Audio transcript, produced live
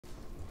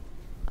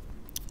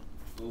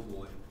Oh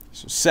boy.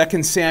 So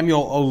 2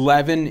 Samuel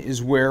 11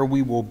 is where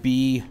we will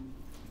be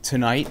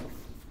tonight.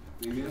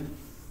 Amen.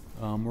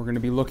 We're going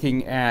to be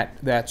looking at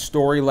that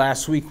story.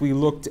 Last week we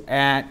looked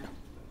at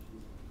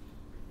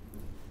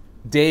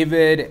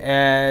David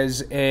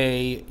as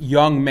a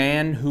young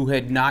man who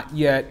had not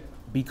yet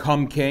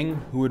become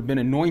king, who had been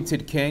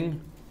anointed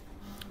king,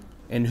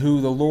 and who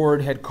the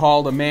Lord had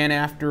called a man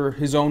after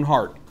his own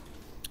heart.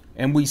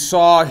 And we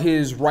saw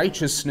his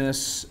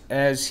righteousness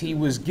as he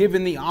was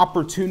given the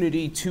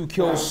opportunity to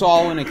kill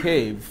Saul in a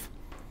cave,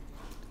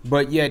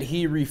 but yet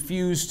he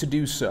refused to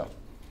do so.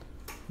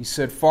 He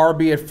said, "Far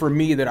be it from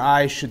me that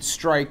I should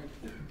strike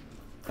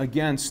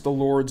against the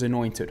Lord's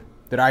anointed,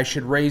 that I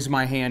should raise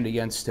my hand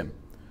against him."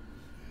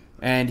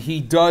 And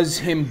he does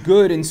him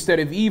good instead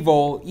of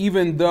evil,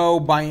 even though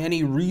by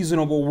any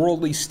reasonable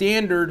worldly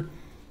standard,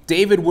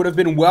 David would have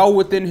been well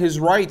within his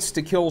rights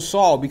to kill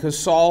Saul, because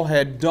Saul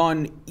had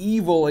done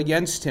evil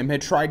against him,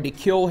 had tried to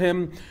kill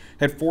him,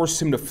 had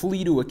forced him to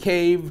flee to a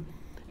cave,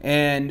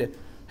 and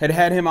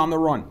had him on the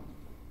run.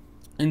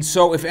 And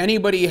so if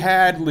anybody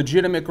had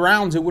legitimate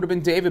grounds, it would have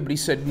been David, but he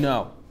said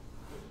no,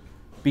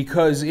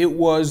 because it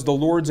was the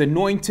Lord's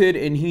anointed,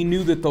 and he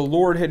knew that the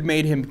Lord had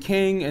made him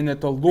king, and that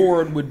the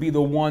Lord would be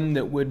the one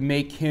that would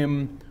make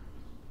him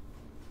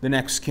the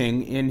next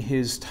king in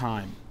his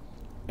time,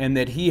 and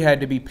that he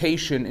had to be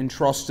patient and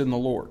trust in the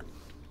Lord.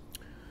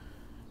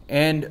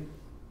 And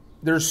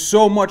there's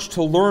so much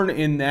to learn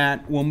in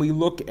that when we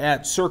look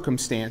at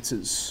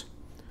circumstances.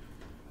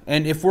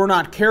 And if we're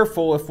not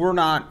careful, if we're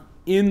not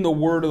in the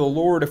word of the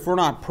Lord, if we're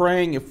not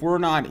praying, if we're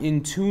not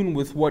in tune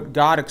with what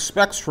God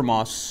expects from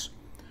us,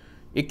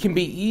 it can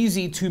be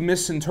easy to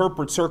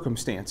misinterpret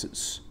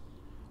circumstances,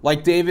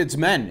 like David's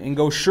men, and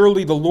go,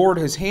 "Surely the Lord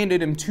has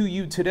handed him to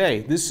you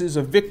today. This is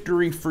a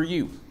victory for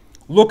you.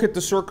 Look at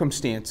the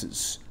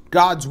circumstances.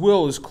 God's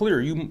will is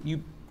clear.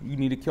 You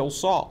need to kill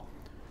Saul."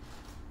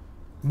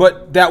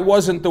 But that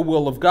wasn't the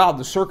will of God.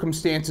 The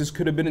circumstances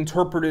could have been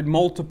interpreted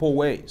multiple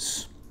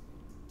ways.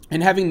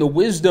 And having the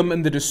wisdom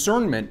and the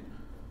discernment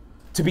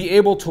to be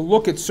able to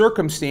look at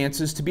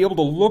circumstances, to be able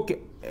to look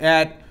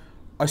at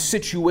a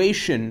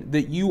situation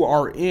that you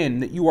are in,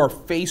 that you are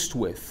faced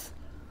with,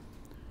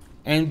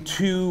 and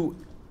to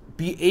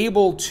be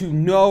able to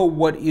know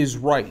what is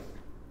right,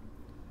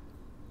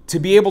 to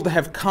be able to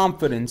have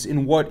confidence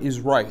in what is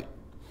right,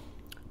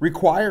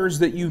 requires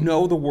that you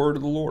know the word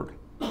of the Lord,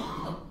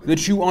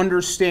 that you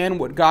understand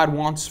what God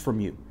wants from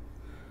you,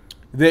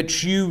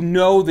 that you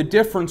know the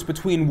difference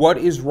between what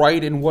is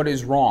right and what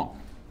is wrong.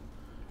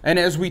 And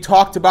as we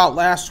talked about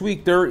last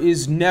week, there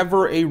is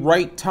never a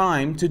right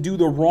time to do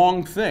the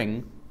wrong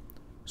thing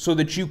so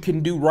that you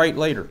can do right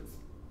later.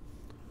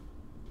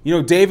 You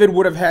know, David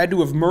would have had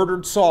to have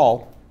murdered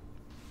Saul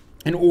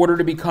in order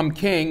to become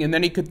king, and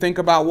then he could think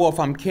about, well,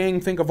 if I'm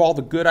king, think of all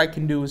the good I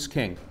can do as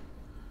king.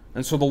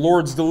 And so the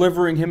Lord's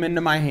delivering him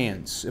into my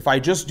hands. If I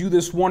just do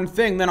this one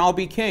thing, then I'll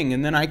be king,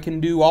 and then I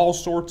can do all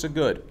sorts of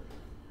good.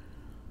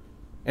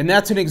 And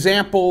that's an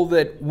example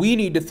that we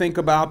need to think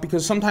about,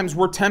 because sometimes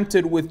we're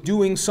tempted with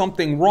doing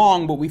something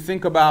wrong, but we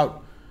think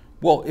about,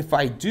 well, if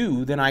I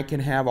do, then I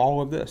can have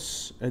all of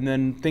this, and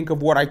then think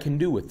of what I can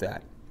do with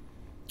that.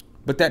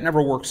 But that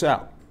never works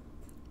out.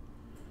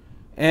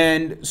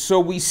 And so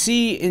we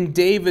see in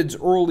David's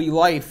early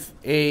life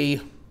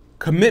a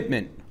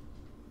commitment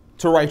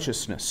to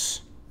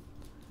righteousness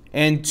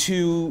and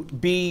to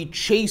be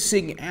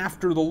chasing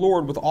after the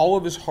Lord with all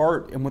of his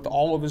heart and with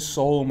all of his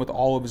soul and with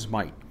all of his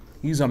might.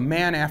 He's a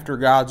man after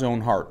God's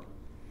own heart.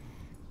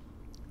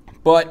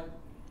 But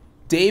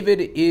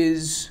David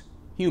is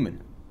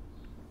human.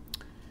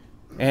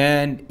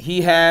 And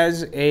he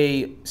has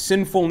a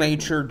sinful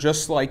nature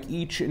just like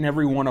each and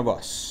every one of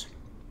us.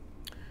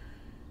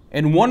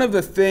 And one of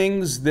the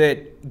things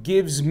that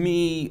gives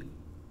me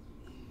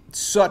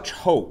such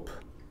hope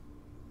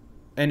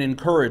and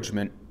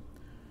encouragement,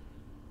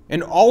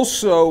 and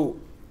also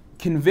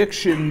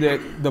conviction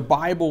that the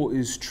Bible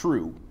is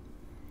true,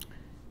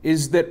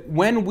 is that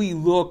when we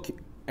look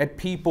at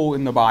people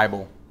in the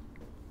Bible,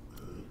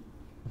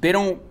 they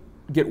don't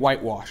get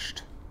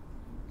whitewashed.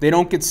 They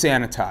don't get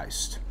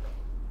sanitized.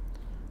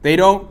 They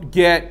don't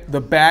get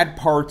the bad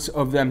parts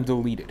of them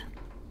deleted.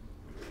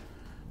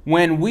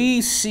 When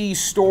we see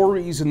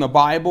stories in the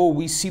Bible,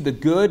 we see the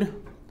good,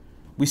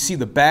 we see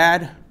the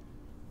bad,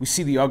 we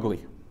see the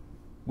ugly.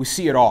 We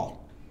see it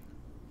all.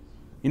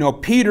 You know,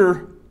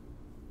 Peter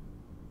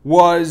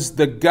was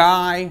the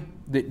guy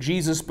that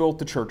Jesus built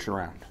the church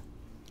around.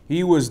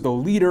 He was the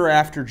leader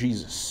after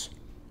Jesus.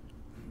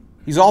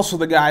 He's also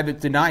the guy that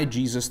denied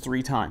Jesus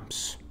 3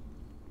 times.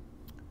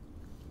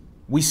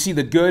 We see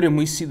the good and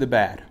we see the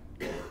bad.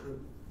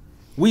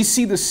 We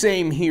see the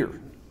same here.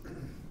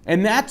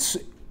 And that's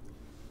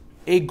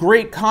a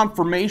great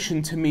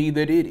confirmation to me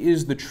that it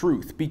is the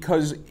truth.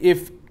 Because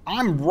if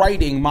I'm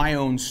writing my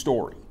own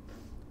story,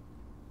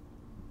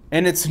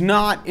 and it's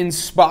not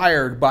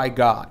inspired by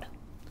God,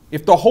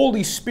 if the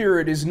Holy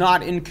Spirit is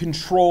not in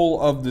control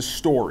of the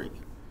story,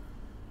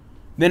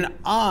 then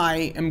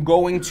I am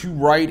going to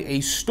write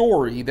a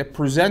story that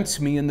presents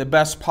me in the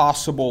best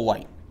possible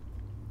light.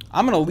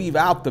 I'm going to leave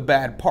out the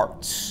bad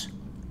parts.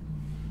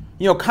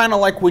 You know, kind of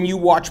like when you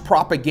watch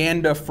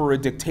propaganda for a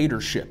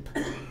dictatorship.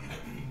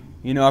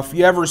 You know, if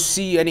you ever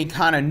see any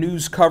kind of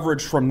news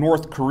coverage from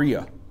North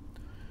Korea,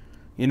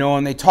 you know,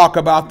 and they talk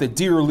about the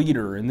dear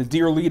leader, and the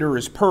dear leader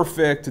is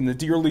perfect, and the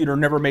dear leader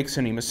never makes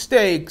any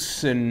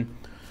mistakes, and,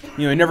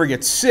 you know, he never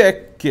gets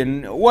sick,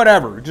 and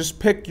whatever. Just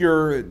pick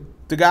the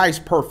guy's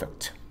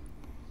perfect.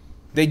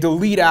 They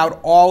delete out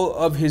all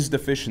of his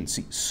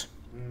deficiencies.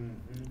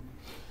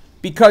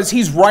 Because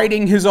he's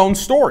writing his own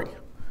story.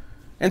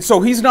 And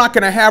so he's not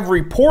going to have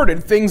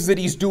reported things that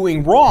he's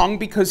doing wrong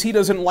because he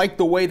doesn't like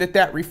the way that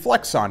that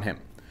reflects on him.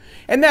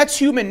 And that's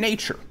human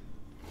nature.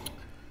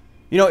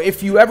 You know,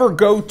 if you ever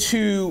go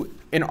to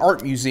an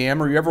art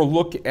museum or you ever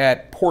look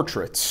at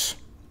portraits,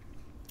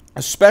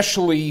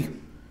 especially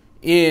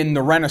in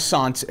the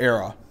Renaissance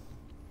era,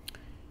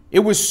 it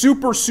was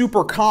super,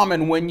 super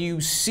common when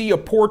you see a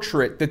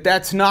portrait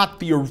that's not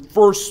the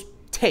first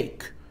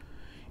take.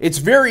 It's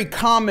very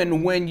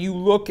common when you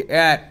look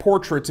at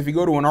portraits, if you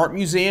go to an art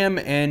museum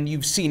and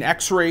you've seen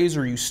x-rays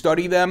or you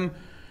study them,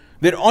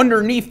 that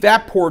underneath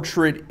that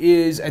portrait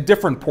is a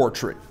different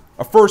portrait,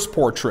 a first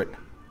portrait.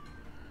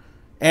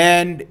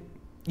 And,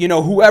 you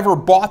know, whoever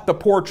bought the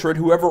portrait,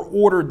 whoever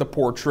ordered the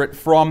portrait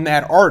from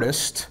that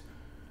artist,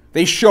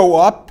 they show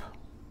up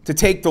to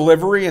take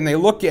delivery and they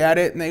look at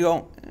it and they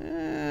go,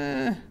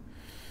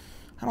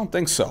 I don't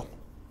think so.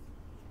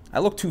 I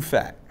look too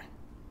fat.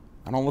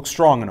 I don't look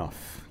strong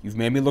enough. You've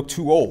made me look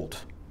too old.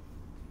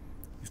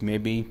 You've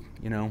made me,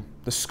 you know,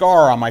 the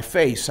scar on my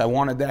face, I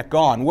wanted that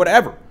gone.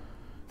 Whatever.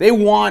 They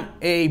want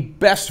a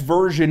best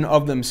version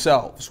of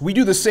themselves. We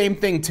do the same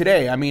thing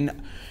today. I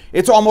mean,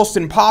 it's almost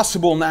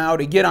impossible now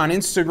to get on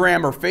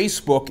Instagram or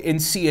Facebook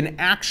and see an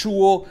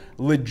actual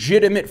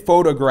legitimate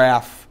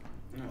photograph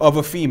of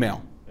a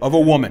female, of a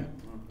woman.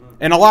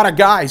 And a lot of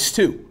guys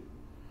too.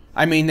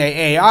 I mean,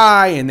 they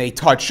AI and they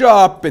touch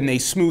up and they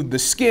smooth the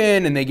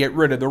skin and they get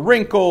rid of the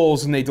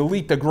wrinkles and they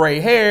delete the gray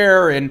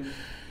hair. And,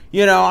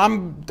 you know,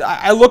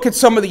 I look at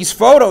some of these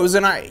photos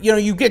and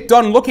you get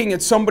done looking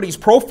at somebody's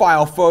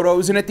profile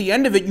photos and at the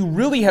end of it, you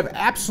really have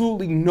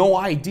absolutely no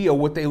idea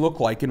what they look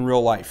like in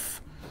real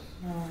life.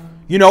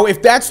 You know,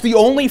 if that's the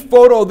only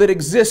photo that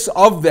exists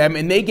of them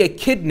and they get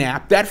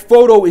kidnapped, that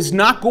photo is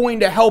not going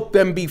to help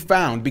them be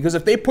found, because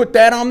if they put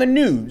that on the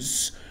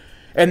news,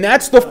 and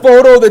that's the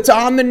photo that's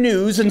on the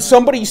news, and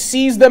somebody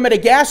sees them at a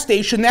gas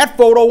station, that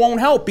photo won't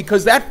help,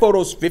 because that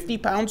photo's 50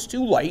 pounds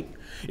too light,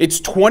 it's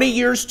 20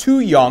 years too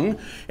young,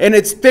 and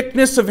its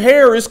thickness of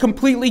hair is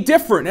completely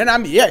different.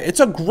 And yeah, it's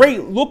a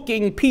great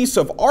looking piece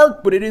of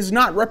art, but it is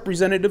not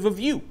representative of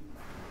you.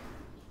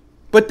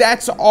 But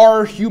that's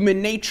our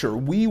human nature.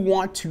 We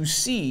want to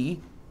see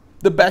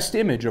the best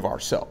image of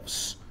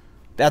ourselves.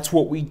 That's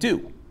what we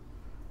do.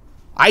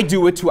 I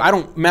do it too. I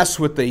don't mess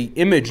with the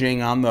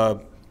imaging and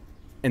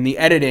the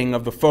editing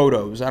of the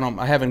photos.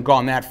 I haven't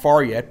gone that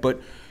far yet, but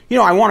you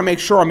know, I want to make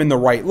sure I'm in the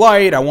right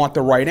light. I want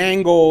the right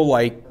angle.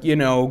 Like, you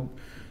know,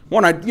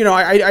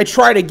 I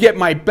try to get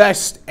my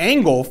best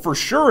angle for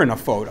sure in a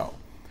photo.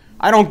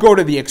 I don't go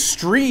to the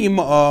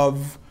extreme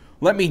of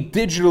let me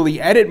digitally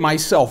edit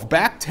myself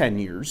back 10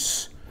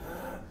 years,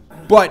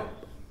 but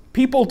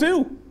people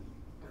do.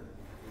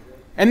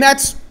 And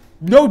that's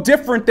no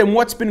different than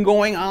what's been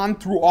going on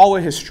through all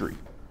of history,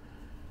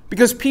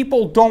 because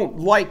people don't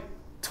like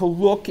to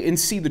look and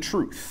see the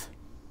truth.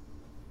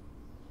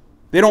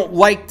 They don't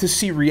like to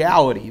see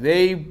reality.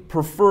 They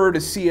prefer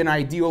to see an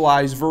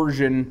idealized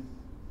version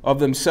of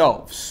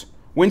themselves.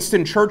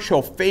 Winston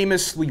Churchill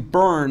famously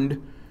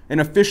burned an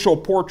official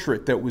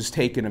portrait that was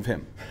taken of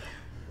him.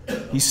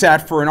 He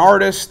sat for an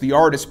artist. The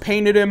artist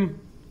painted him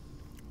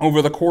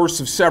over the course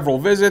of several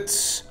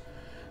visits,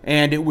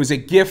 and it was a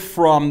gift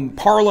from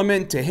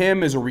Parliament to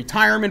him as a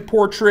retirement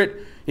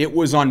portrait. It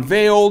was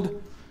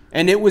unveiled,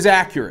 and it was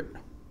accurate.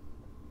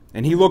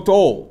 And he looked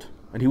old,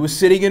 and he was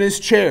sitting in his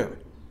chair.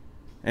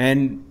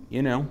 And,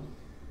 you know,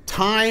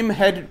 time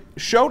had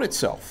showed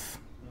itself.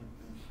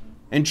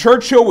 And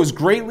Churchill was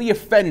greatly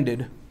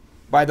offended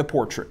by the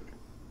portrait.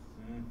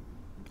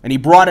 And he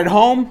brought it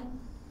home,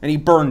 and he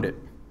burned it.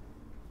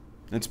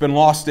 It's been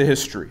lost to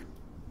history.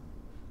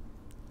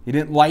 He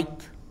didn't like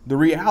the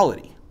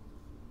reality.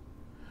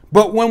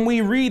 But when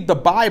we read the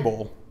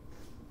Bible,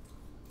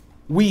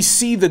 we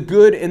see the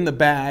good and the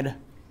bad.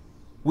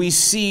 We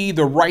see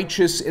the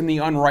righteous and the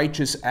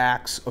unrighteous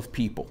acts of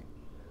people.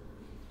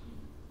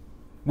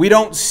 We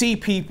don't see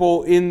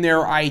people in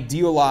their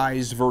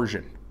idealized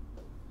version.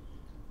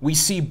 We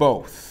see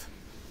both.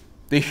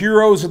 The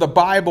heroes of the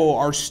Bible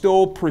are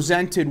still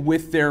presented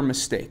with their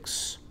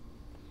mistakes.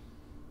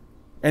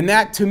 And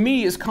that, to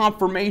me, is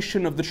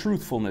confirmation of the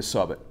truthfulness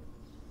of it.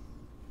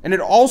 And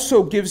it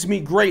also gives me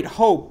great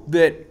hope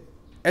that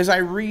as I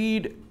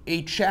read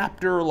a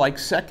chapter like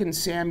 2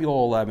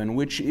 Samuel 11,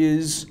 which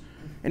is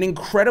an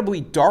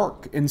incredibly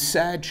dark and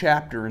sad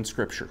chapter in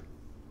Scripture.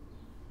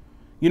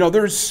 You know,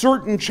 there's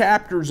certain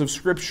chapters of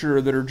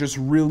Scripture that are just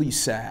really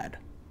sad,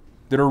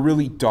 that are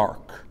really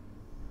dark,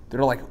 that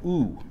are like,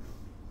 ooh,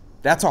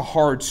 that's a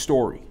hard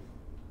story.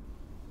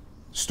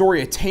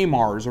 story of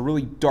Tamar is a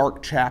really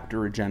dark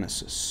chapter of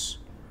Genesis.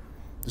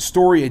 The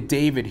story of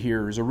David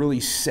here is a really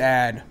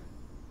sad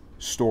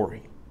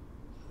story.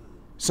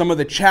 Some of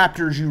the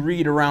chapters you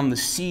read around the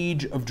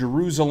siege of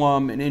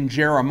Jerusalem and in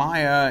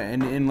Jeremiah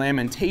and in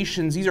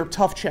Lamentations, these are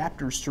tough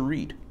chapters to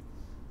read.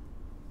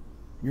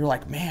 You're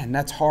like, man,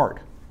 that's hard.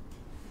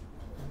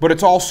 But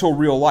it's also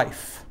real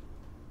life.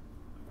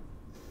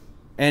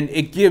 And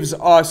it gives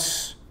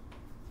us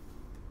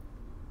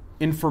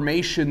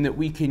information that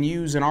we can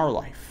use in our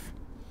life.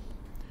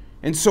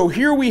 And so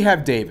here we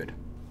have David.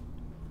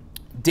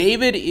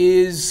 David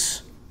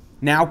is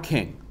now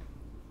king.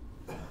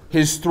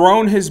 His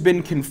throne has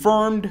been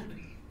confirmed.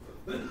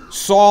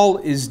 Saul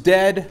is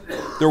dead.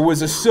 There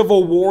was a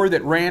civil war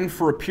that ran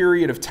for a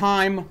period of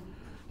time,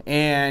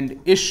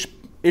 and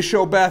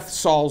Ishobeth,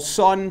 Saul's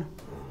son,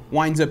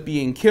 winds up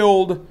being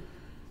killed,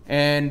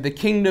 and the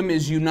kingdom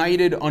is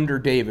united under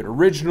David.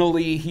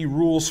 Originally, he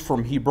rules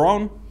from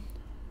Hebron,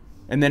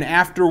 and then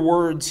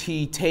afterwards,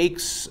 he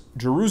takes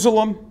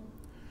Jerusalem.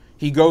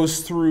 He goes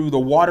through the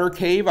water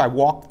cave. I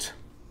walked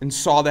and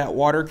saw that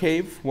water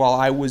cave while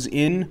I was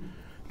in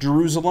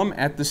Jerusalem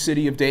at the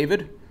city of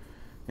David.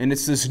 And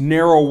it's this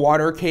narrow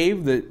water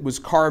cave that was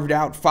carved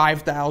out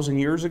 5,000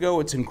 years ago.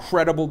 It's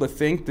incredible to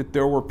think that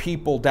there were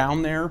people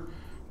down there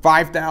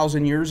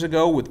 5,000 years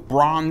ago with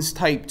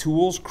bronze-type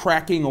tools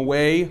cracking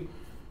away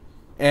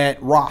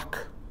at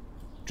rock,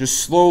 just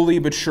slowly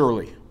but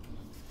surely.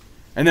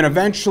 And then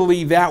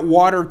eventually that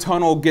water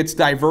tunnel gets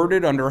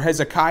diverted under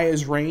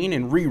Hezekiah's reign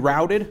and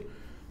rerouted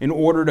in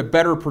order to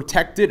better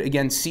protect it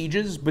against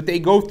sieges. But they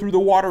go through the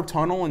water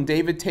tunnel and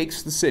David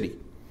takes the city.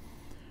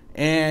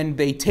 And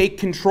they take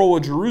control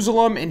of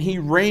Jerusalem, and he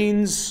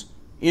reigns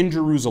in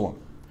Jerusalem.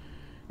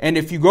 And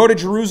if you go to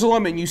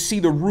Jerusalem and you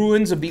see the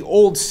ruins of the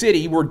old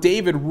city where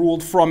David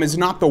ruled from is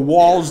not the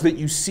walls that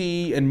you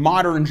see in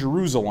modern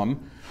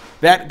Jerusalem.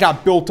 That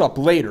got built up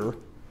later.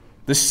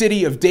 The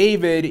city of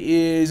David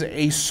is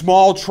a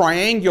small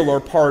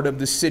triangular part of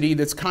the city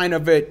that's kind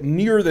of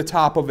near the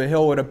top of a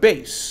hill at a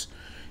base.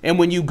 And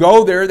when you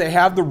go there, they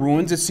have the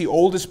ruins. It's the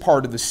oldest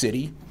part of the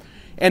city.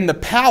 And the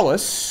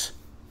palace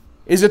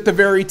is at the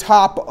very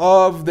top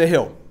of the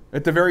hill,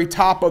 at the very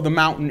top of the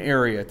mountain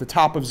area, at the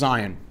top of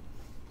Zion,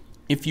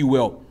 if you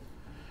will.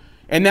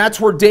 And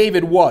that's where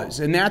David was,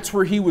 and that's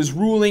where he was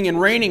ruling and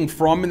reigning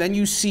from. And then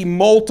you see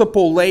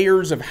multiple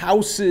layers of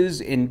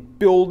houses and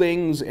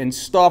buildings and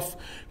stuff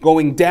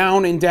going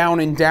down and down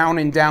and down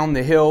and down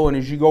the hill. And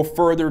as you go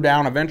further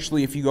down,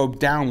 eventually if you go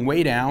down,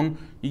 way down,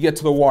 you get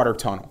to the water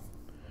tunnel.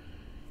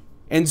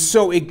 And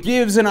so it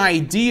gives an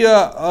idea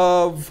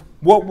of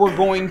what we're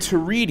going to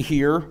read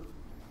here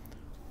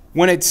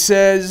when it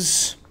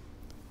says,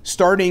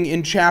 starting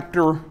in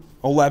chapter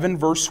 11,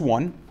 verse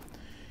 1,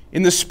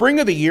 in the spring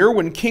of the year,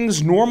 when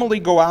kings normally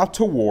go out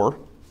to war,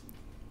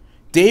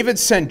 David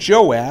sent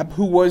Joab,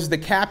 who was the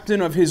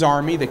captain of his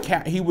army.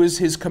 He was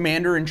his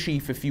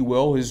commander-in-chief, if you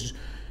will, his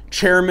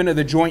chairman of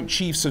the Joint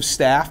Chiefs of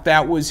Staff.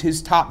 That was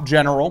his top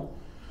general.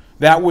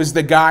 That was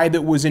the guy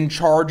that was in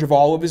charge of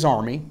all of his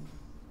army.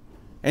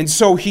 And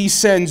so he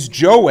sends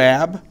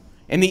Joab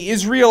and the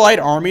Israelite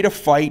army to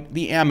fight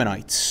the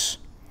Ammonites.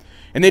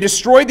 And they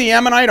destroyed the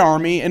Ammonite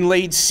army and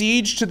laid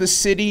siege to the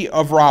city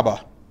of Rabbah.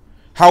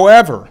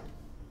 However,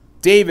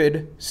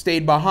 David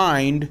stayed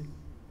behind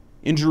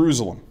in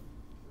Jerusalem.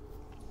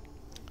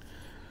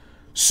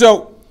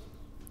 So,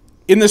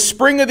 in the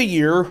spring of the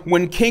year,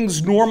 when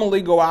kings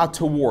normally go out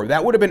to war,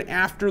 that would have been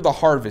after the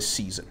harvest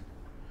season.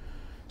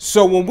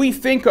 So when we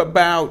think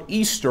about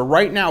Easter,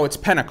 right now it's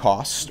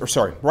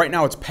right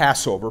now it's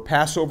Passover.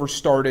 Passover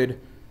started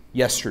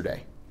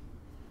yesterday.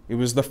 It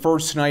was the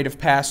first night of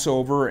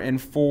Passover,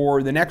 and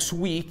for the next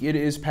week, it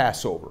is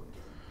Passover.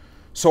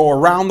 So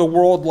around the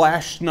world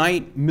last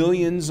night,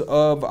 millions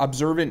of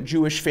observant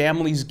Jewish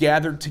families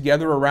gathered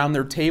together around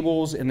their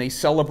tables, and they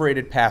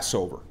celebrated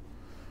Passover.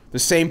 The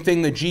same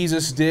thing that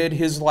Jesus did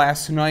his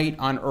last night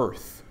on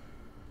earth.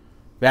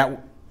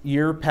 That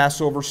year,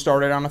 Passover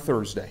started on a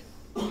Thursday.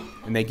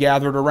 And they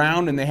gathered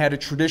around, and they had a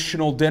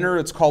traditional dinner.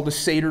 It's called a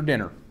Seder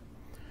dinner.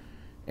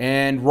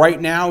 And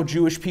right now,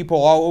 Jewish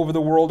people all over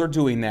the world are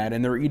doing that,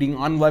 and they're eating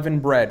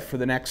unleavened bread for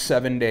the next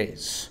 7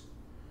 days.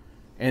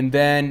 And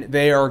then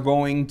they are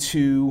going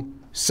to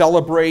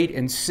celebrate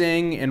and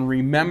sing and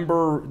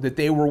remember that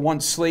they were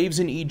once slaves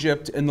in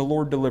Egypt and the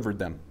Lord delivered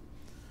them.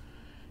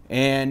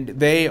 And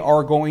they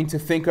are going to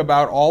think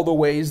about all the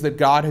ways that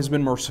God has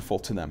been merciful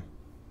to them.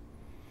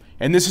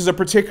 And this is a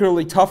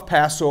particularly tough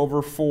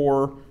Passover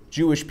for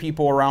Jewish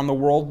people around the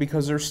world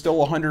because there's still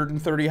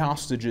 130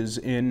 hostages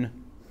in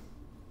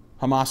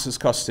Hamas's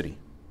custody.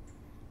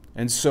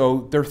 And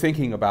so they're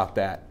thinking about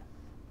that.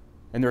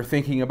 And they're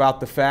thinking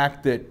about the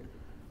fact that,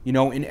 you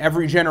know, in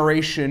every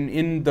generation,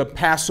 in the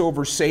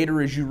Passover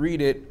Seder, as you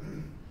read it,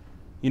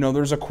 you know,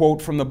 there's a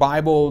quote from the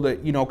Bible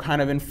that, you know,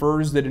 kind of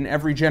infers that in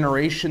every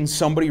generation,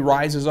 somebody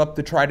rises up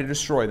to try to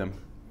destroy them.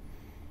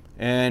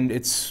 And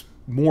it's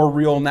more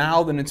real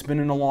now than it's been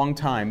in a long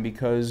time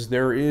because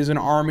there is an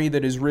army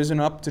that has risen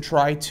up to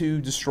try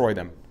to destroy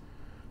them.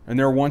 And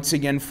they're once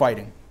again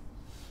fighting.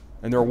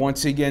 and they're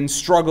once again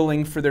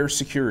struggling for their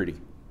security.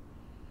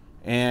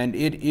 And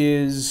it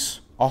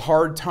is a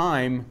hard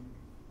time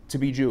to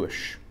be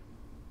Jewish.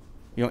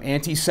 You know,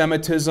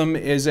 anti-Semitism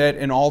is at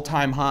an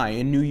all-time high.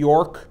 In New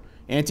York,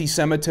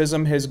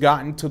 anti-Semitism has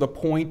gotten to the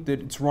point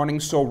that it's running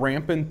so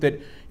rampant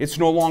that it's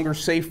no longer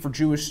safe for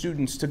Jewish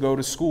students to go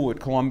to school at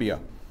Columbia.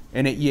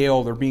 And at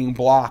Yale, they're being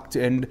blocked.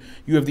 And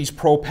you have these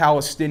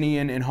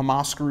pro-Palestinian and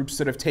Hamas groups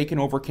that have taken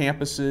over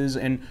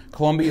campuses, and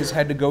Columbia's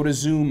had to go to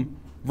Zoom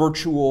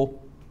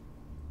virtual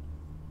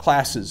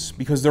classes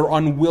because they're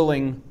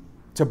unwilling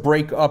to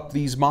break up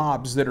these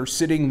mobs that are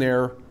sitting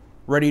there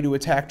ready to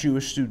attack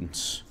Jewish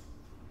students.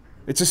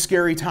 It's a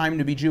scary time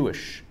to be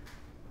Jewish.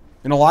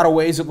 In a lot of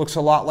ways, it looks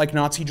a lot like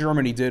Nazi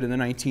Germany did in the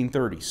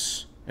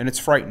 1930s. And it's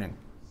frightening.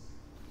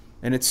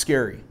 And it's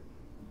scary.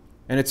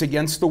 And it's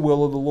against the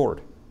will of the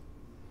Lord.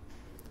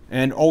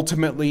 And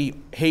ultimately,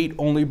 hate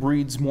only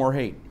breeds more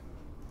hate.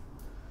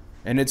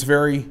 And it's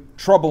very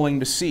troubling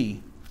to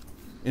see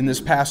in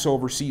this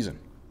Passover season.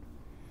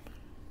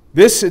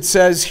 This, it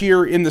says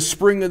here, in the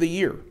spring of the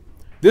year.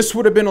 This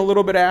would have been a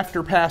little bit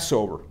after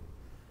Passover.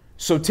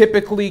 So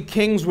typically,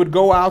 kings would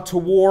go out to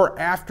war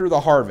after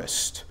the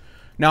harvest.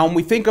 Now, when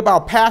we think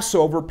about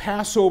Passover,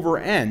 Passover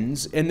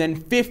ends, and then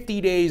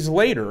 50 days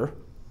later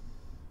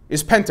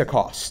is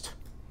Pentecost.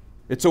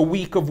 It's a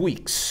week of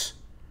weeks.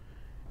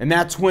 And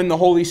that's when the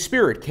Holy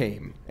Spirit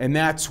came. And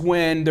that's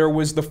when there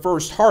was the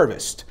first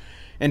harvest.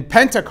 And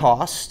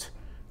Pentecost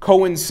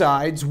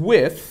coincides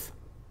with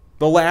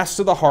the last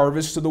of the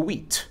harvest of the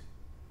wheat.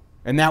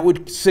 And that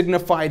would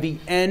signify the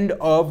end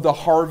of the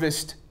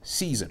harvest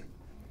season.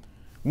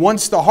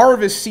 Once the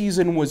harvest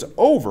season was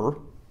over,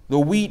 the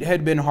wheat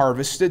had been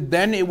harvested,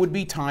 then it would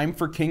be time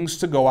for kings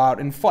to go out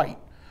and fight.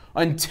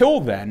 Until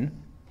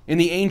then, in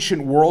the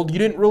ancient world, you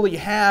didn't really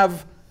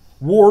have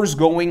wars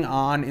going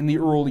on in the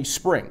early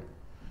spring.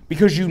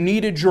 Because you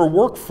needed your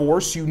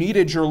workforce, you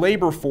needed your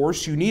labor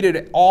force, you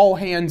needed all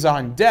hands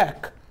on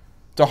deck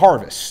to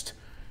harvest.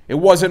 It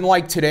wasn't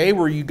like today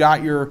where you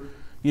got your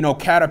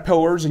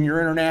caterpillars and your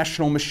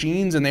international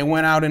machines and they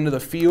went out into the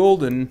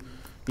field and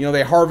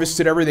they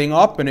harvested everything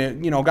up and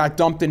it got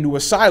dumped into a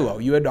silo.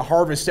 You had to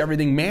harvest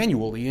everything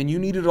manually and you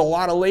needed a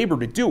lot of labor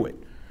to do it.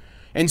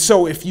 And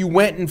so if you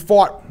went and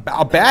fought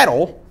a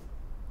battle,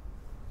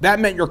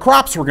 that meant your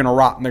crops were going to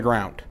rot in the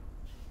ground.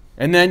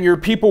 And then your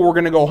people were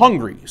going to go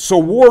hungry. So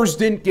wars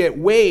didn't get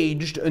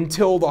waged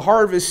until the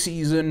harvest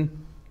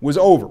season was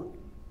over,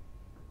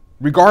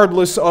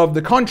 regardless of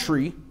the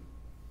country,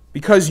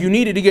 because you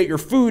needed to get your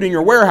food in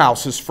your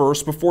warehouses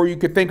first before you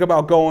could think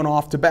about going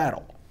off to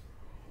battle.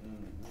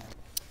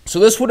 So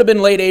this would have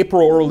been late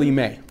April, early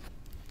May.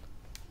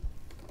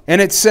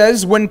 And it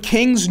says, when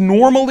kings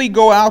normally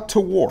go out to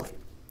war.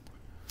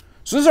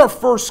 So this is our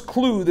first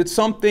clue that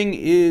something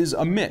is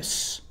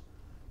amiss.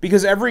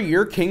 Because every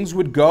year kings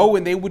would go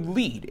and they would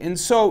lead. And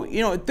so,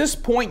 at this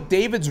point,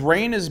 David's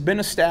reign has been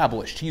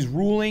established. He's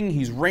ruling,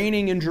 he's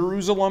reigning in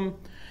Jerusalem.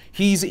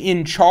 He's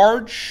in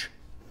charge.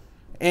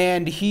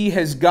 And he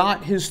has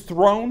got his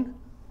throne.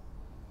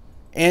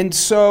 And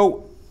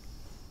so,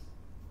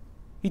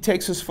 he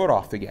takes his foot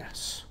off the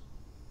gas.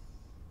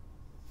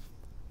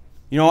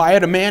 I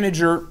had a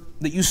manager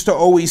that used to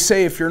always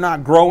say, if you're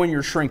not growing,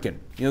 you're shrinking.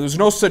 There's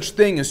no such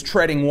thing as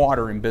treading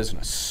water in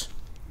business.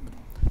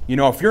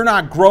 If you're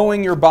not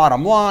growing your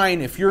bottom line,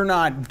 if you're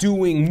not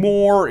doing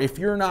more, if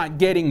you're not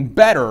getting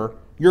better,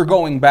 you're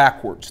going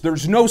backwards.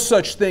 There's no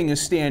such thing as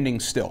standing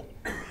still.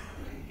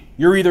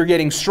 You're either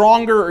getting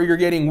stronger or you're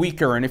getting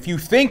weaker. And if you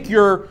think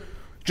you're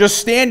just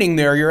standing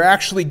there, you're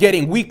actually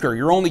getting weaker.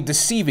 You're only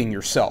deceiving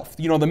yourself.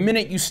 The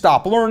minute you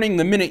stop learning,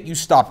 the minute you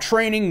stop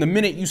training, the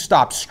minute you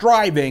stop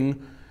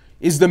striving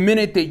is the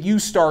minute that you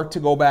start to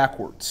go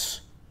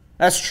backwards.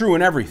 That's true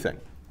in everything.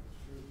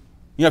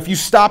 If you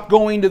stop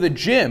going to the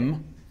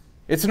gym,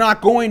 it's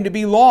not going to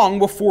be long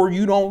before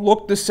you don't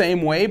look the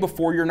same way,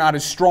 before you're not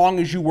as strong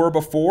as you were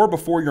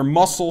before your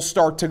muscles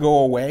start to go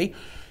away.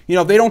 They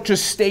don't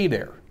just stay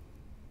there.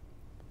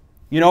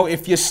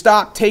 If you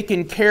stop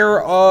taking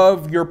care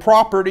of your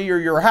property or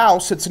your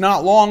house, it's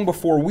not long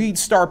before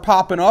weeds start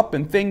popping up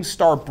and things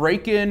start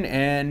breaking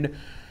and,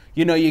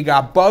 you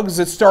got bugs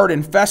that start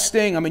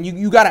infesting. I mean,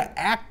 you got to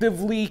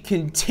actively,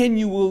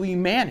 continually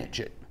manage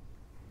it.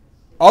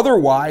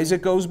 Otherwise,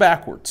 it goes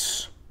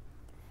backwards.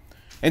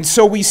 And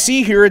so we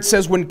see here, it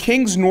says, when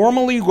kings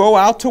normally go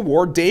out to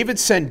war, David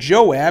sent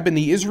Joab and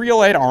the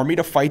Israelite army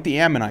to fight the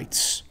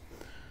Ammonites.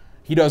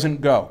 He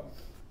doesn't go.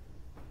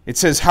 It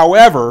says,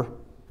 however,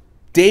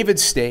 David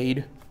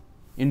stayed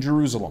in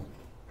Jerusalem.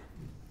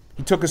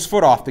 He took his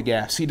foot off the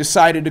gas. He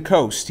decided to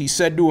coast. He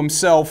said to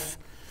himself,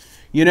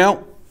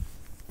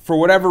 for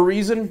whatever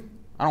reason,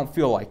 I don't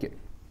feel like it.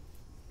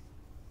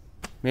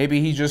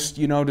 Maybe he just,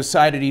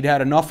 decided he'd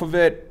had enough of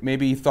it.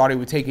 Maybe he thought he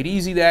would take it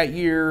easy that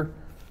year.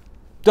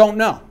 Don't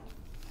know.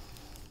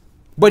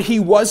 But he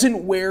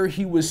wasn't where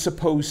he was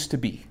supposed to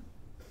be.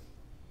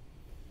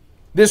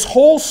 This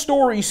whole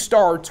story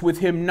starts with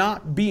him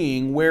not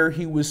being where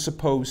he was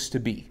supposed to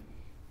be.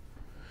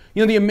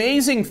 The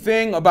amazing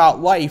thing about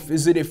life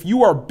is that if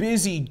you are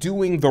busy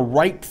doing the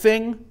right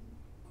thing,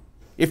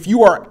 if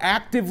you are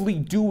actively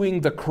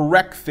doing the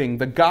correct thing,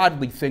 the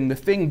godly thing, the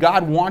thing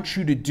God wants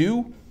you to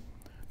do,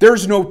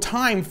 there's no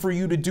time for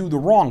you to do the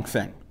wrong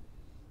thing.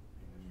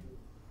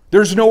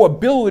 There's no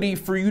ability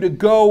for you to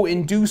go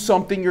and do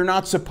something you're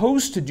not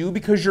supposed to do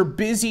because you're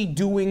busy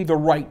doing the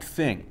right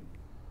thing.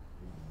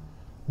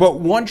 But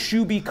once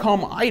you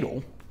become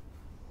idle,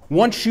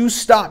 once you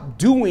stop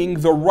doing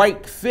the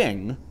right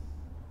thing,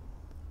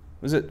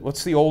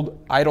 what's the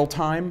old idle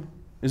time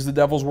is the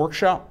devil's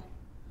workshop?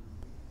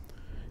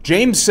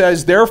 James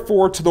says,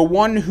 therefore, to the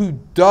one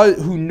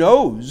who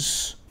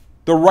knows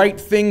the right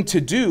thing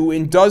to do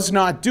and does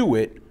not do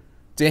it,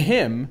 to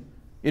him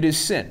it is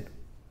sin.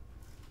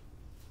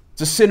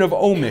 It's a sin of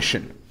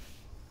omission.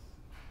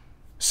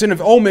 Sin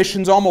of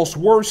omission is almost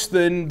worse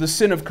than the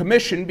sin of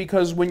commission,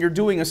 because when you're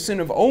doing a sin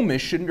of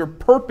omission, you're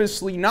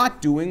purposely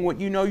not doing what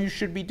you know you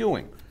should be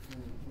doing,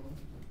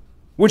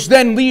 which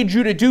then leads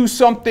you to do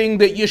something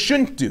that you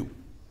shouldn't do.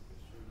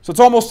 So it's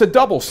almost a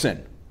double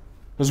sin.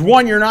 Because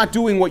one, you're not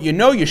doing what you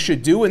know you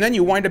should do, and then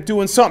you wind up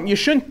doing something you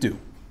shouldn't do.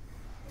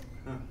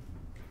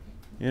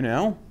 You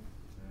know?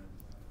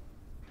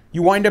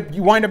 You wind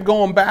up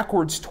going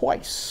backwards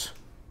twice.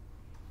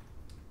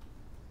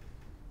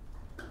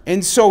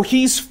 And so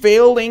he's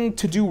failing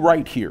to do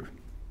right here.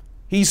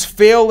 He's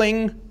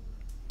failing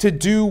to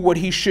do what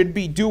he should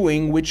be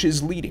doing, which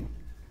is leading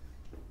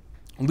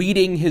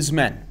his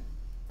men.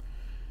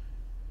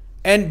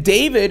 And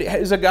David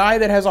is a guy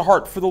that has a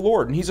heart for the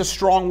Lord, and he's a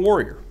strong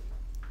warrior.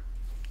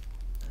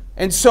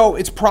 And so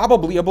it's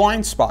probably a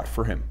blind spot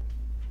for him.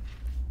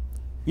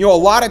 You know, a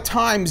lot of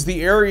times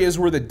the areas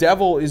where the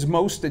devil is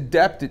most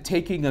adept at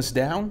taking us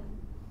down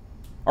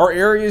are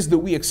areas that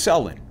we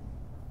excel in,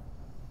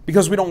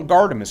 because we don't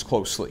guard him as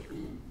closely.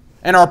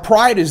 And our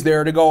pride is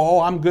there to go,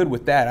 oh, I'm good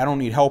with that. I don't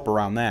need help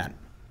around that.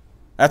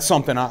 That's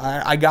something,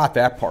 I got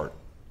that part.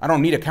 I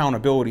don't need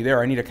accountability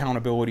there. I need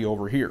accountability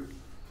over here.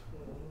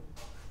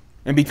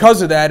 And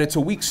because of that, it's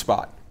a weak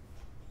spot.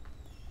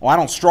 Well, I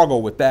don't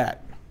struggle with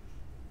that.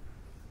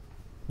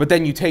 But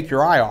then you take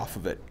your eye off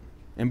of it,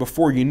 and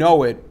before you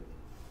know it,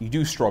 you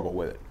do struggle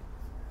with it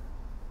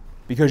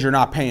because you're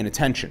not paying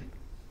attention.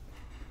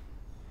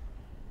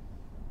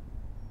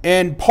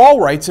 And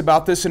Paul writes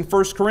about this in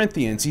 1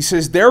 Corinthians. He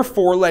says,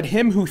 therefore, let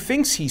him who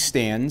thinks he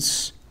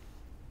stands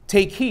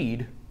take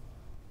heed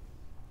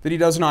that he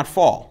does not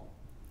fall.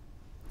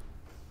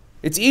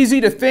 It's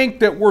easy to think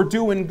that we're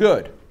doing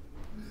good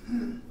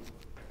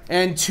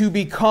and to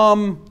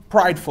become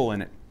prideful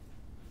in it.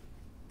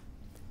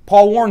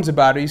 Paul warns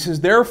about it. He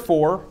says,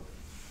 therefore,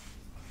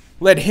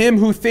 let him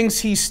who thinks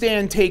he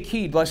stand take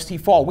heed lest he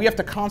fall. We have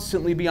to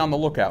constantly be on the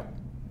lookout.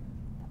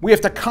 We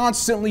have to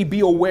constantly be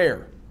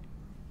aware.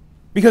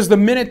 Because the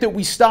minute that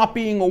we stop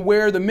being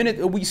aware, the minute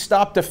that we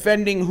stop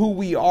defending who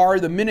we are,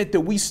 the minute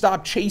that we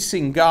stop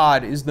chasing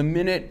God is the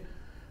minute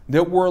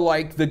that we're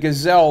like the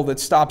gazelle that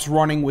stops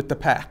running with the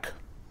pack.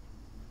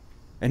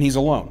 And he's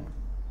alone.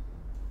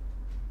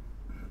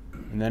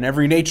 And then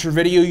every nature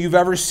video you've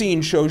ever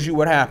seen shows you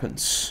what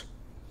happens.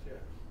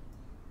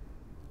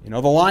 You know,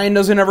 the lion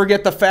doesn't ever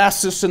get the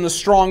fastest and the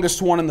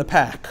strongest one in the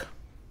pack.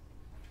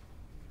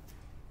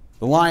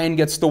 The lion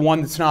gets the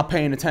one that's not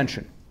paying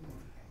attention.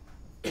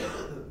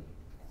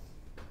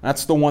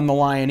 That's the one the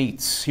lion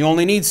eats. He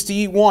only needs to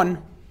eat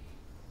one.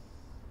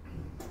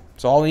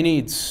 That's all he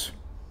needs.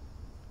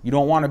 You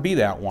don't want to be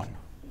that one.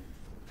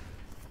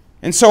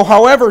 And so,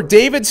 however,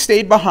 David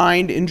stayed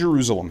behind in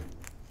Jerusalem.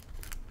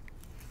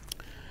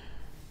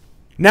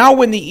 Now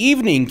when the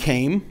evening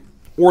came,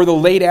 or the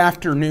late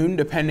afternoon,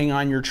 depending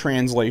on your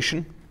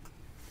translation,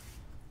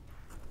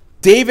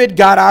 David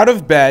got out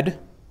of bed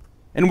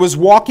and was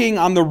walking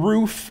on the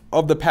roof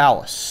of the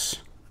palace.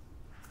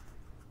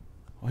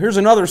 Well, here's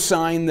another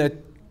sign that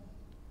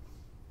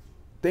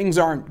things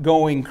aren't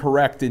going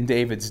correct in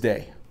David's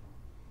day.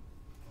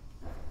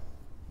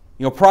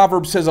 You know,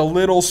 Proverbs says, a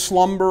little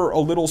slumber, a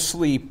little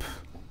sleep,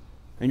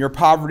 and your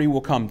poverty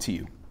will come to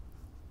you.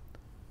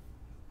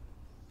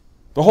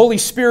 The Holy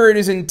Spirit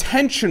is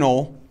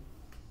intentional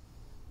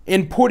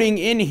in putting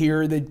in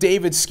here that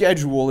David's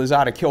schedule is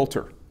out of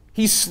kilter.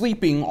 He's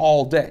sleeping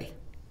all day.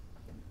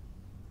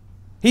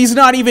 He's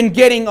not even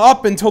getting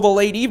up until the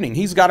late evening.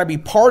 He's got to be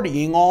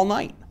partying all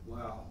night.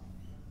 Wow.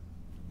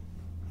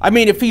 I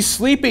mean, if he's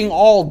sleeping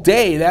all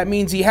day, that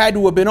means he had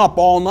to have been up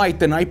all night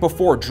the night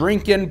before,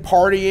 drinking,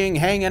 partying,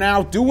 hanging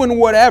out, doing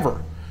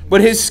whatever.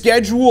 But his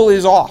schedule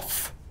is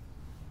off.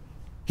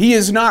 He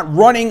is not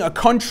running a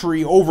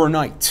country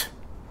overnight.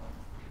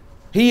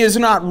 He is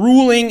not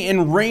ruling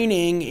and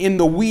reigning in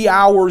the wee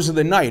hours of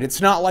the night.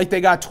 It's not like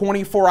they got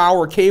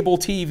 24-hour cable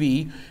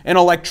TV and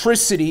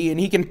electricity and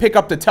he can pick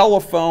up the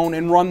telephone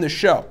and run the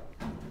show.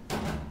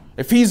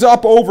 If he's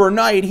up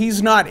overnight,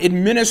 he's not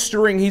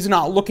administering, he's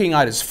not looking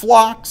at his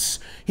flocks,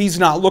 he's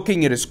not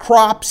looking at his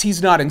crops,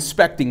 he's not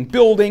inspecting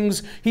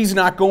buildings, he's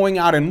not going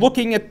out and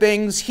looking at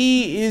things.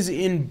 He is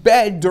in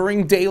bed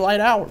during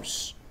daylight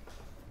hours.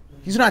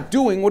 He's not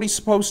doing what he's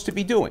supposed to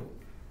be doing.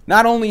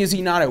 Not only is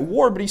he not at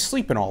war, but he's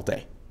sleeping all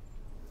day.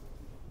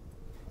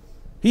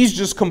 He's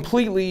just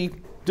completely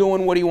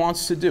doing what he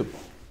wants to do.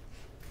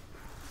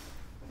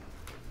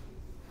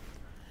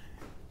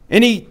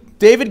 And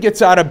David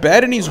gets out of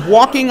bed and he's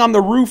walking on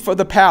the roof of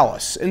the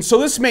palace. And so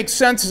this makes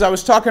sense as I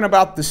was talking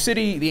about the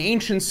city, the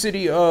ancient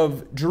city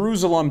of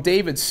Jerusalem,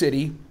 David's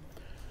city.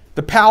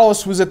 The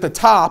palace was at the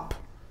top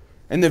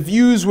and the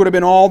views would have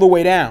been all the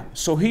way down.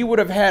 So he would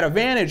have had a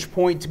vantage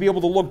point to be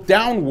able to look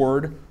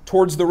downward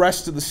towards the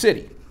rest of the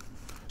city.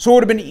 So it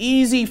would have been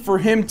easy for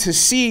him to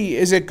see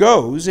as it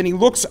goes. And he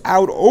looks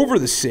out over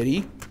the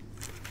city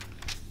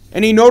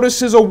and he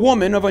notices a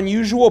woman of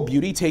unusual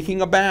beauty taking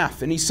a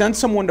bath. And he sent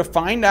someone to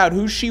find out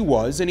who she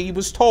was, and he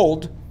was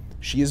told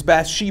she is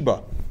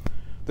Bathsheba,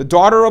 the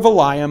daughter of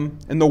Eliam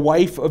and the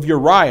wife of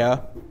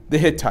Uriah the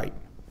Hittite.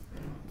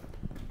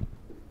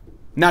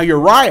 Now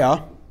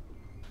Uriah,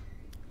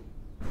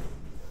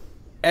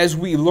 as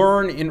we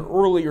learn in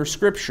earlier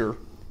scripture,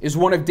 is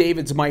one of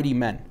David's mighty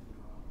men.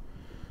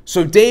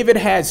 So David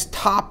has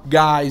top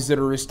guys that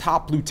are his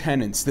top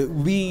lieutenants that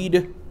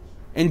lead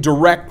and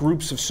direct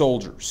groups of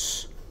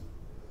soldiers.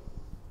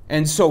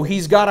 And so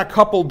he's got a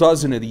couple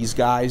dozen of these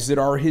guys that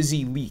are his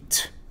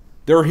elite.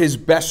 They're his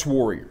best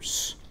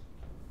warriors.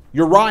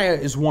 Uriah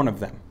is one of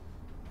them.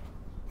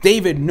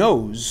 David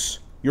knows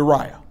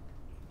Uriah.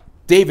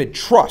 David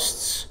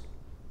trusts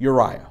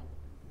Uriah.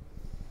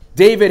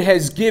 David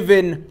has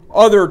given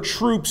other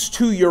troops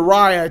to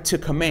Uriah to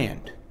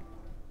command.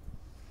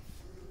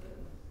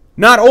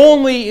 Not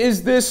only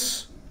is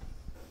this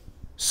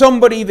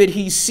somebody that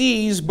he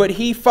sees, but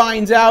he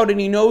finds out and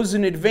he knows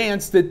in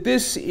advance that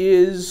this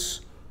is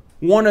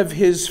one of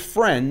his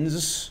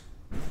friends'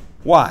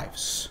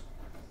 wives.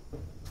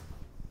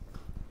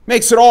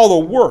 Makes it all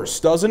the worse,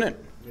 doesn't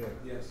it? Yeah.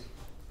 Yes.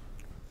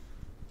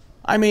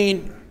 I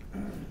mean,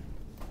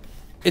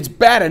 it's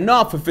bad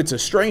enough if it's a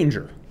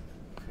stranger.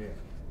 Yeah.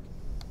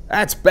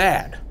 That's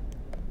bad.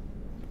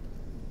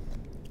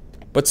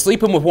 But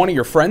sleeping with one of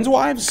your friends'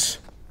 wives?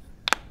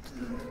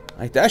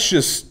 Like,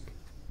 it's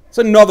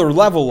another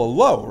level of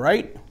low,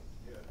 right?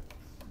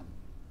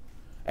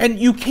 And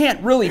you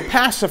can't really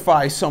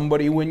pacify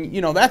somebody when,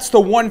 that's the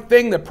one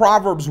thing that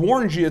Proverbs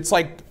warns you. It's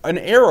like an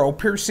arrow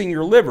piercing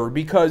your liver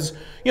because,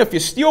 if you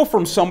steal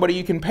from somebody,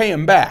 you can pay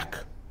them back.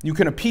 You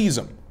can appease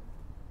them.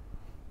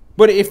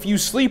 But if you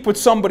sleep with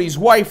somebody's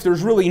wife,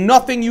 there's really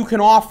nothing you can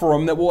offer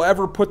them that will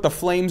ever put the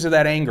flames of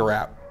that anger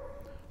out.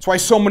 That's why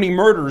so many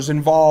murders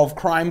involve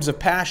crimes of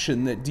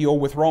passion that deal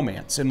with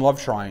romance and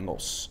love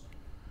triangles.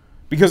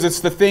 Because it's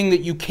the thing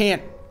that you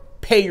can't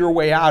pay your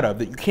way out of,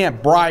 that you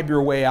can't bribe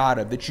your way out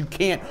of, that you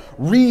can't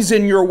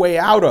reason your way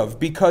out of,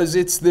 because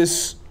it's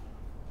this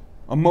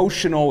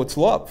emotional, it's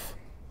love,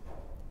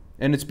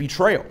 and it's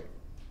betrayal.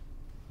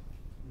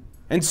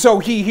 And so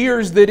he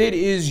hears that it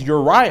is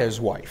Uriah's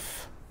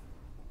wife.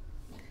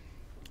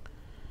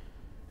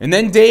 And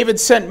then David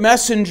sent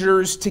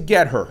messengers to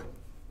get her.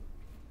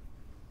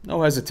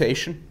 No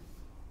hesitation.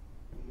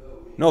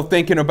 No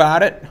thinking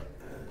about it.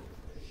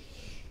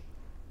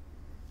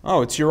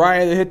 Oh, it's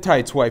Uriah the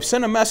Hittite's wife.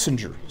 Send a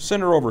messenger.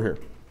 Send her over here.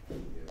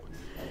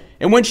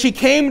 And when she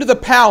came to the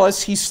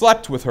palace, he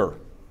slept with her.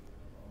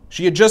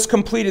 She had just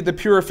completed the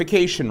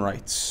purification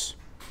rites.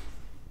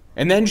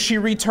 And then she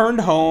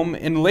returned home,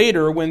 and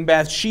later, when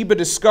Bathsheba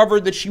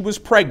discovered that she was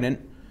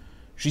pregnant,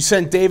 she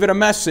sent David a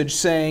message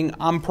saying,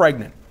 "I'm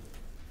pregnant."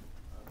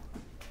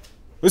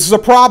 This is a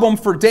problem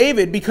for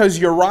David because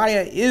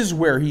Uriah is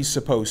where he's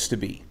supposed to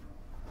be.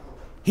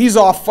 He's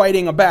off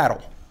fighting a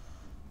battle.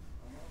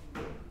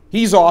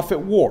 He's off at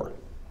war.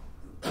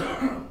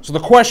 So the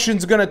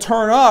question's going to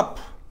turn up,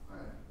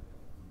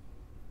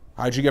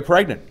 how'd you get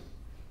pregnant?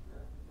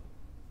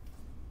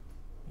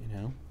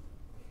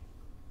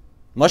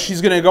 Unless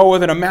she's going to go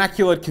with an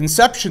immaculate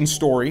conception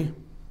story,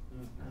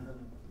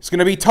 it's going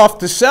to be tough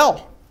to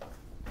sell.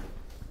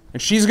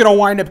 And she's going to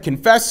wind up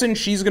confessing.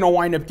 She's going to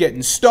wind up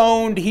getting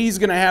stoned. He's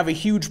going to have a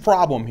huge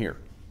problem here.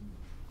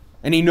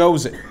 And he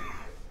knows it.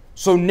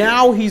 So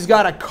now he's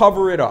got to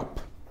cover it up.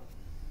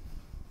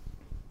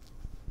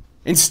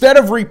 Instead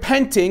of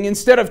repenting,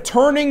 instead of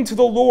turning to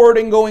the Lord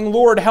and going,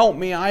 "Lord, help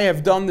me, I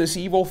have done this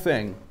evil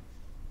thing."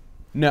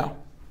 No.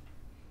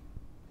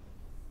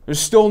 There's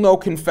still no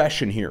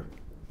confession here.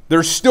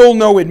 There's still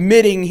no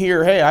admitting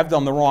here, "Hey, I've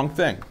done the wrong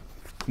thing."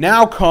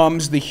 Now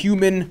comes the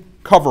human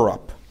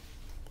cover-up.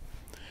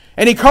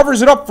 And he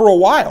covers it up for a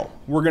while,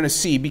 we're going to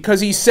see, because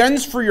he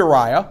sends for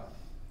Uriah.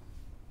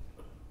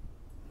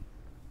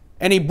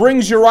 And he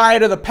brings Uriah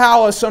to the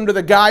palace under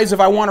the guise of,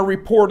 "I want a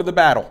report of the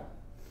battle."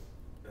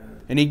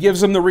 And he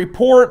gives him the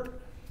report,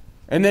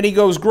 and then he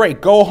goes, "Great,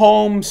 go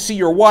home, see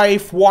your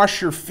wife,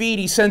 wash your feet."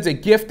 He sends a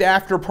gift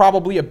after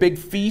probably a big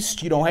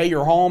feast. Hey,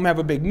 you're home, have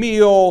a big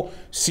meal,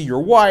 see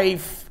your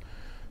wife.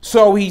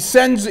 So he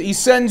sends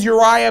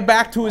Uriah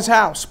back to his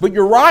house. But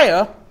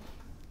Uriah,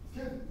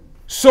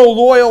 so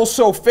loyal,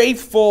 so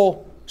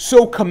faithful,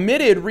 so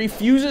committed,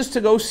 refuses to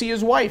go see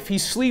his wife. He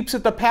sleeps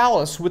at the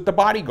palace with the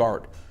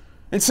bodyguard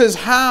and says,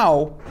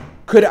 "How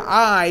could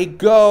I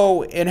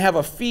go and have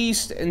a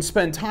feast and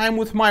spend time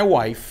with my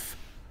wife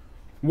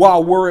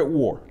while we're at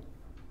war?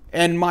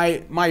 And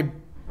my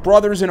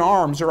brothers in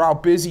arms are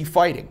out busy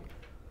fighting.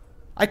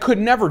 I could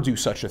never do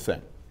such a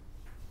thing."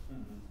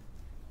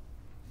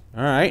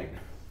 All right.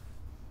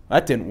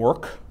 That didn't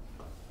work.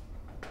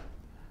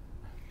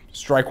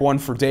 Strike one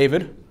for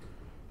David.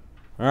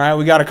 All right,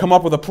 we got to come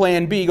up with a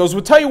plan B. He goes,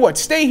 well, tell you what,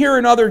 stay here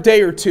another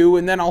day or two,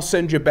 and then I'll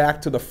send you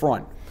back to the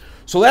front.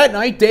 So that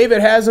night, David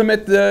has him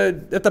at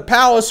the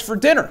palace for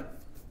dinner.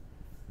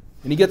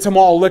 And he gets them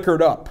all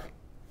liquored up.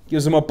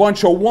 Gives them a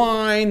bunch of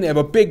wine. They have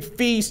a big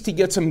feast. He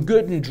gets them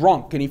good and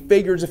drunk. And he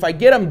figures, if I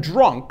get him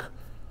drunk,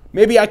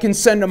 maybe I can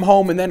send him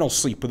home and then he'll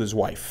sleep with his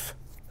wife.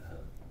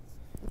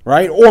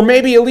 Right? Or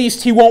maybe at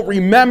least he won't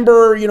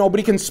remember, but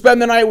he can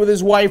spend the night with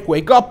his wife,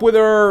 wake up with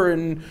her,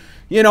 and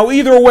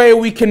either way,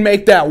 we can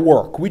make that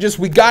work. We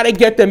got to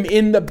get them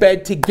in the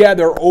bed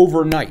together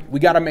overnight. We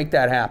got to make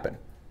that happen.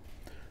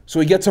 So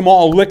he gets them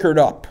all liquored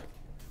up.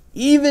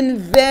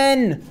 Even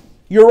then,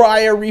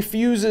 Uriah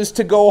refuses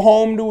to go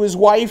home to his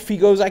wife. He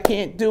goes, I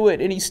can't do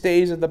it. And he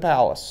stays at the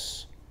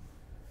palace.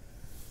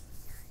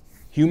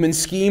 Human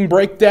scheme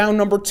breakdown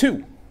number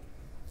 2.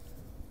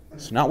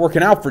 It's not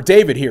working out for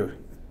David here.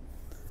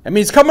 I mean,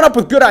 he's coming up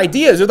with good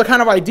ideas. They're the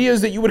kind of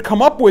ideas that you would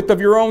come up with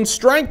of your own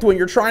strength when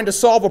you're trying to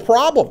solve a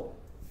problem.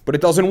 But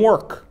it doesn't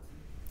work.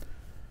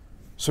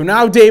 So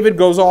now David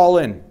goes all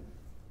in.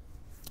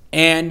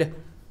 And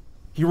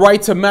he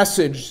writes a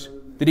message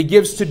that he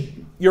gives to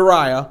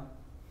Uriah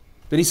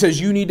that he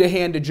says, you need to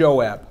hand to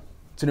Joab.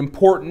 It's an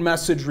important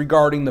message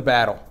regarding the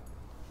battle.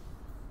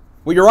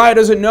 What Uriah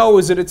doesn't know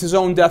is that it's his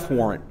own death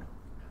warrant.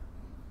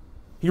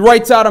 He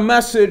writes out a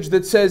message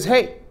that says,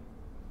 hey,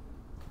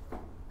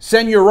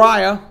 send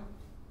Uriah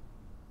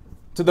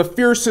to the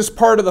fiercest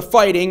part of the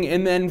fighting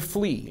and then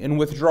flee and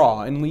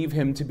withdraw and leave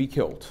him to be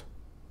killed.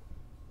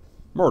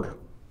 Murder.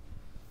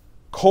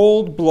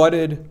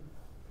 Cold-blooded,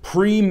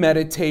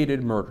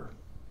 premeditated murder.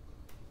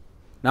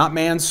 Not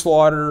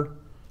manslaughter,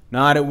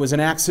 not it was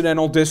an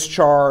accidental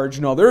discharge.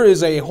 No, there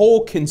is a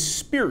whole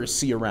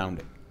conspiracy around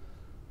it.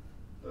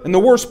 And the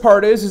worst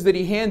part is that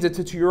he hands it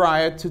to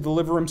Uriah to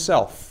deliver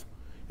himself.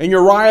 And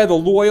Uriah, the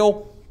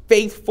loyal,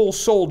 faithful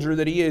soldier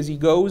that he is, he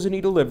goes and he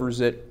delivers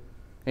it,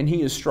 and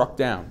he is struck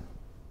down.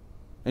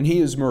 And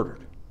he is murdered.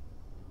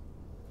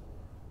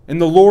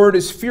 And the Lord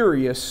is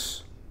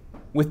furious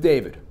with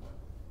David.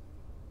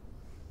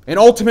 And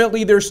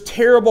ultimately, there's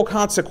terrible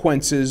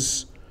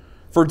consequences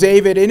for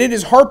David, and it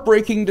is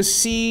heartbreaking to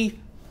see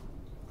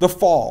the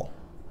fall.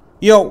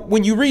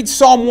 When you read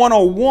Psalm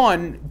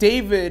 101,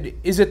 David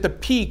is at the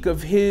peak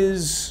of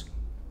his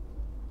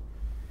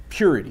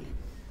purity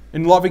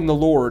in loving the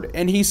Lord.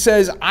 And he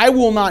says, I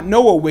will not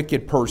know a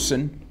wicked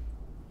person.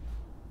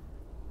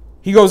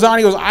 He goes on,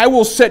 I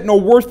will set no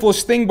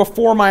worthless thing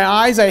before my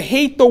eyes. I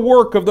hate the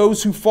work of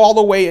those who fall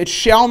away. It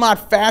shall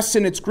not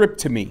fasten its grip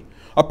to me.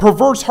 A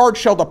perverse heart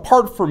shall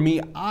depart from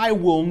me. I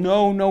will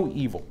know no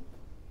evil.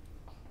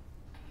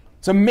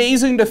 It's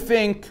amazing to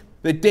think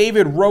that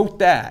David wrote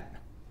that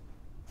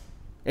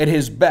at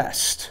his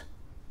best.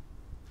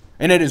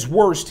 And at his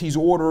worst, he's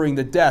ordering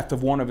the death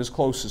of one of his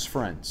closest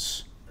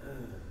friends.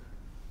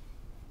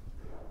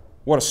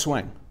 What a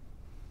swing.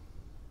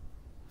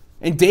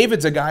 And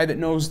David's a guy that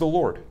knows the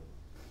Lord.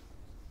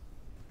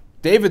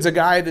 David's a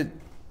guy that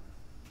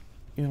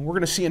we're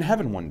going to see in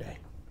heaven one day.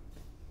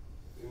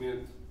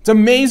 Amen. It's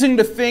amazing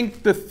to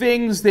think the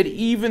things that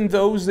even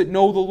those that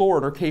know the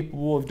Lord are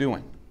capable of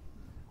doing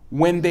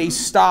when they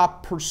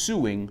stop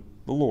pursuing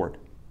the Lord,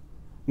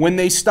 when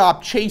they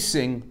stop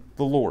chasing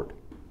the Lord,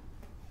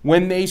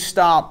 when they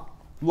stop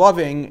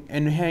loving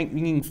and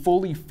being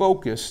fully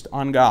focused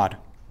on God.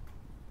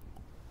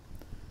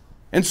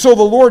 And so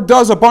the Lord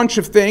does a bunch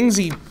of things.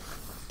 He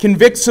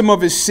convicts him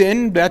of his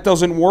sin. That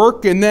doesn't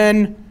work. And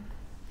then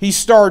he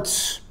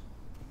starts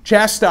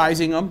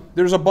chastising him.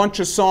 There's a bunch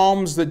of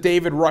Psalms that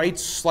David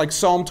writes, like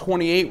Psalm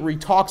 28, where he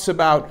talks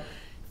about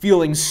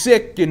feeling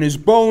sick and his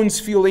bones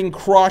feeling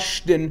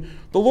crushed. And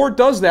the Lord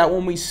does that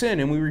when we sin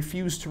and we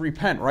refuse to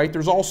repent, right?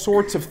 There's all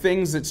sorts of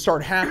things that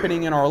start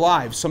happening in our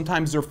lives.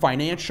 Sometimes they're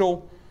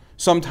financial.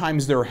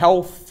 Sometimes they're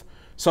health.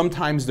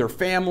 Sometimes they're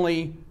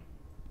family.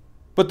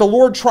 But the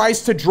Lord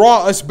tries to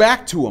draw us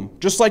back to Him.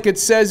 Just like it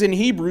says in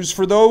Hebrews,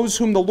 for those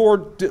whom the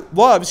Lord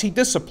loves, He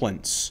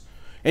disciplines.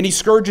 And He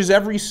scourges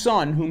every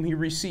son whom He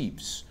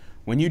receives.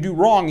 When you do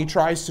wrong, He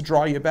tries to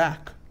draw you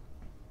back.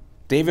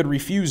 David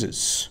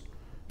refuses.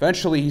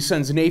 Eventually, he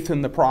sends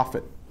Nathan the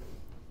prophet.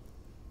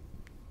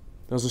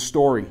 Tells a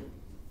story.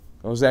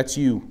 Goes, that's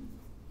you.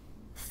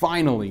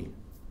 Finally,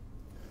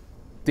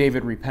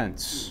 David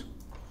repents.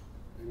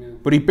 Amen.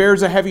 But he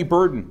bears a heavy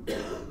burden.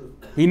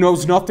 He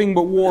knows nothing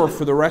but war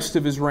for the rest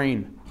of his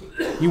reign.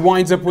 He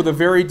winds up with a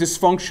very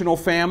dysfunctional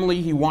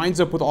family. He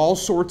winds up with all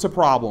sorts of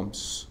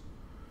problems.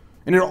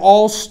 And it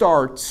all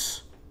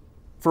starts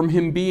from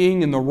him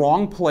being in the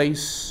wrong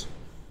place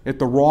at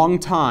the wrong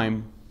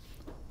time,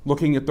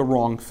 looking at the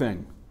wrong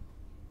thing.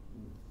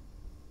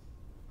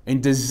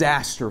 And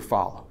disaster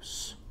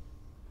follows.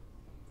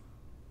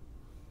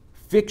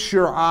 Fix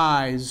your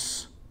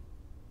eyes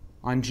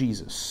on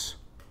Jesus,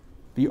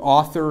 the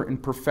author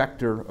and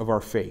perfecter of our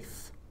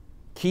faith.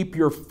 Keep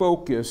your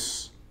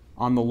focus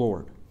on the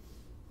Lord.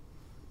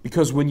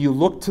 Because when you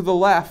look to the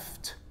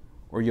left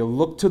or you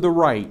look to the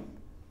right,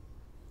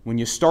 when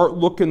you start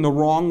looking the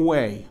wrong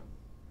way,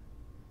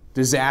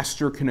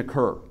 disaster can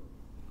occur.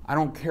 I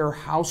don't care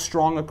how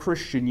strong a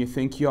Christian you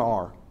think you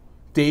are.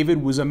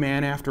 David was a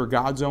man after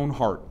God's own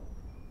heart.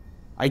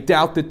 I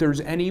doubt that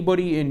there's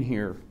anybody in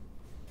here,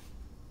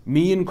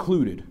 me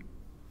included,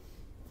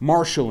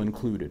 Marshall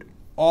included,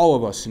 all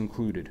of us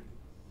included,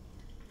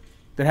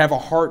 that have a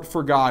heart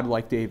for God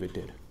like David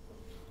did.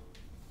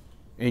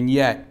 And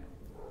yet,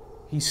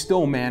 he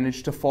still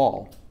managed to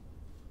fall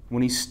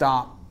when he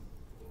stopped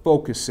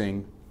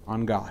focusing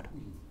on God.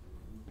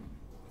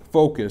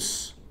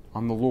 Focus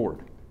on the Lord.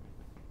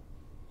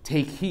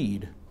 Take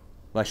heed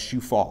lest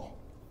you fall.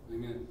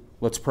 Amen.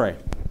 Let's pray.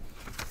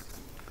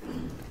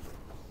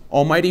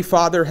 Almighty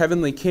Father,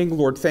 Heavenly King,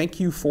 Lord, thank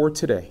you for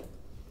today.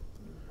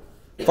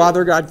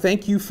 Father God,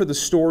 thank you for the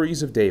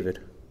stories of David.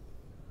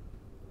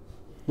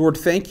 Lord,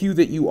 thank you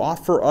that you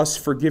offer us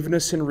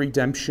forgiveness and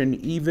redemption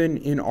even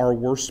in our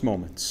worst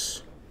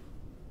moments.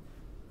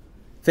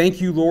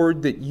 Thank you,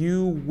 Lord, that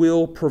you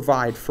will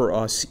provide for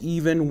us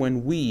even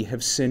when we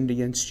have sinned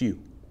against you.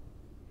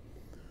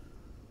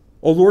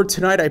 Oh Lord,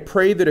 tonight I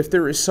pray that if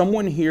there is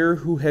someone here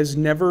who has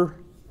never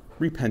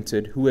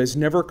repented, who has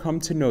never come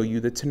to know you,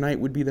 that tonight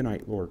would be the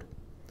night, Lord.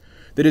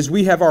 That as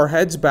we have our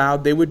heads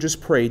bowed, they would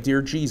just pray,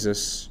 Dear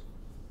Jesus,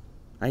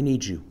 I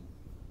need you.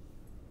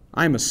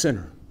 I'm a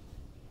sinner.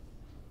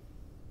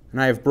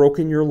 And I have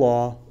broken your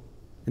law,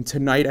 and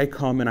tonight I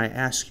come and I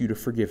ask you to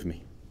forgive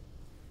me.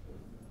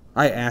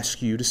 I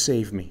ask you to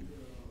save me.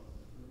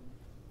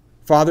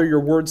 Father,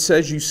 your word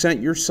says you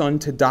sent your Son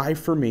to die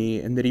for me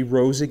and that he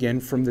rose again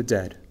from the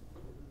dead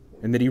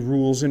and that he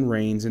rules and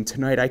reigns, and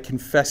tonight I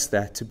confess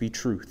that to be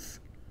truth,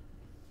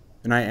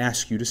 and I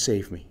ask you to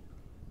save me.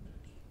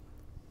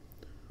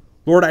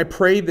 Lord, I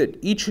pray that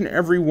each and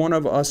every one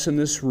of us in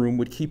this room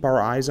would keep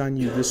our eyes on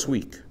you this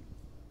week,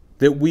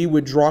 that we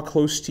would draw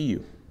close to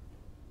you,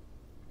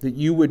 that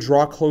you would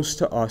draw close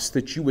to us,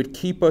 that you would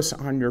keep us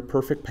on your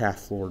perfect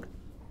path, Lord,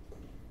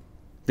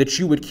 that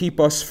you would keep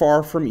us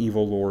far from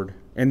evil, Lord,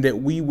 and that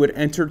we would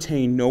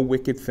entertain no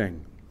wicked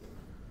thing,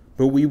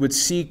 but we would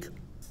seek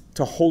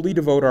to wholly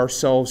devote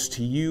ourselves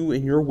to you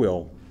and your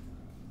will,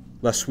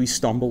 lest we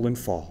stumble and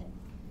fall.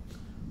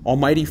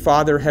 Almighty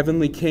Father,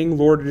 Heavenly King,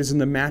 Lord, it is in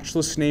the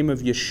matchless name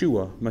of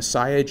Yeshua,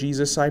 Messiah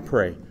Jesus, I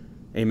pray.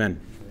 Amen.